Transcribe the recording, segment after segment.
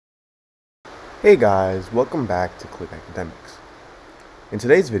Hey guys, welcome back to Click Academics. In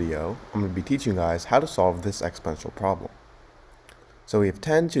today's video, I'm going to be teaching you guys how to solve this exponential problem. So we have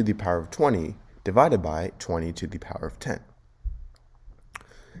 10 to the power of 20 divided by 20 to the power of 10.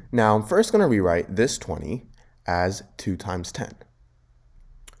 Now I'm first going to rewrite this 20 as 2 times 10.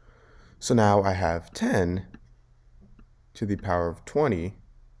 So now I have 10 to the power of 20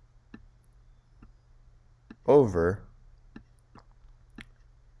 over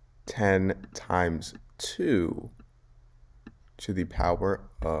 10 times 2 to the power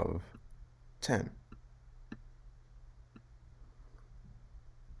of 10.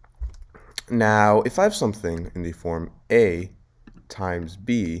 Now, if I have something in the form a times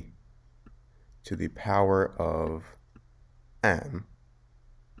b to the power of m,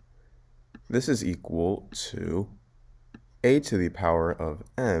 this is equal to a to the power of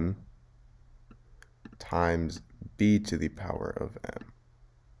m times b to the power of m.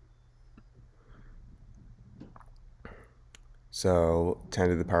 So 10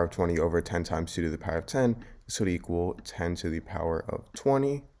 to the power of 20 over 10 times 2 to the power of 10, this would equal 10 to the power of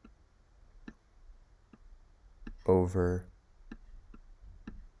 20 over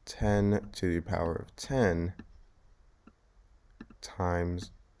 10 to the power of 10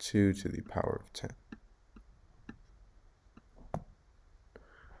 times 2 to the power of 10.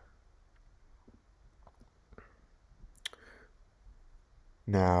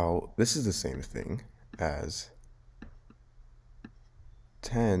 Now, this is the same thing as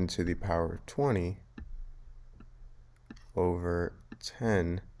 10 to the power of 20 over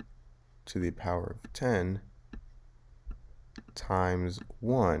 10 to the power of 10 times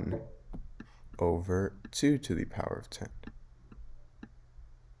 1 over 2 to the power of 10.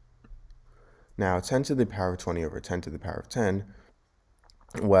 Now, 10 to the power of 20 over 10 to the power of 10,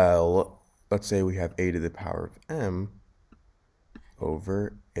 well, let's say we have a to the power of m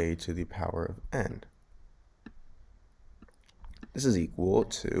over a to the power of n. This is equal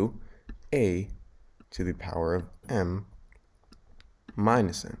to a to the power of m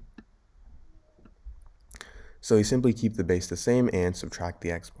minus n. So you simply keep the base the same and subtract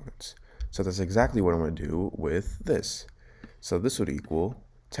the exponents. So that's exactly what I'm going to do with this. So this would equal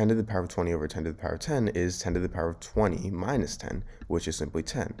 10 to the power of 20 over 10 to the power of 10 is 10 to the power of 20 minus 10, which is simply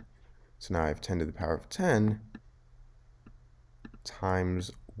 10. So now I have 10 to the power of 10 times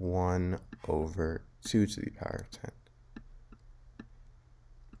 1 over 2 to the power of 10.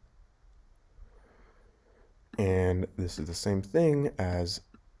 And this is the same thing as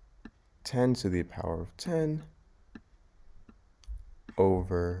 10 to the power of 10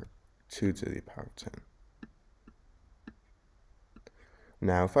 over 2 to the power of 10.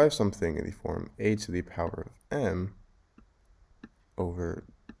 Now, if I have something in the form a to the power of m over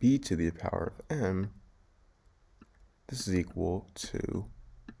b to the power of m, this is equal to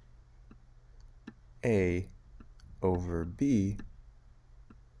a over b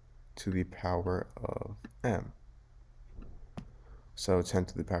to the power of m. So 10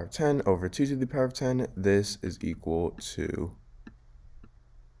 to the power of 10 over 2 to the power of 10, this is equal to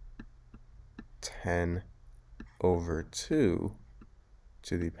 10 over 2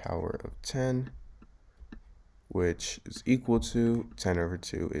 to the power of 10, which is equal to 10 over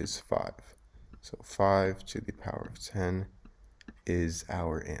 2 is 5. So 5 to the power of 10 is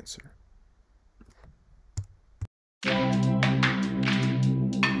our answer.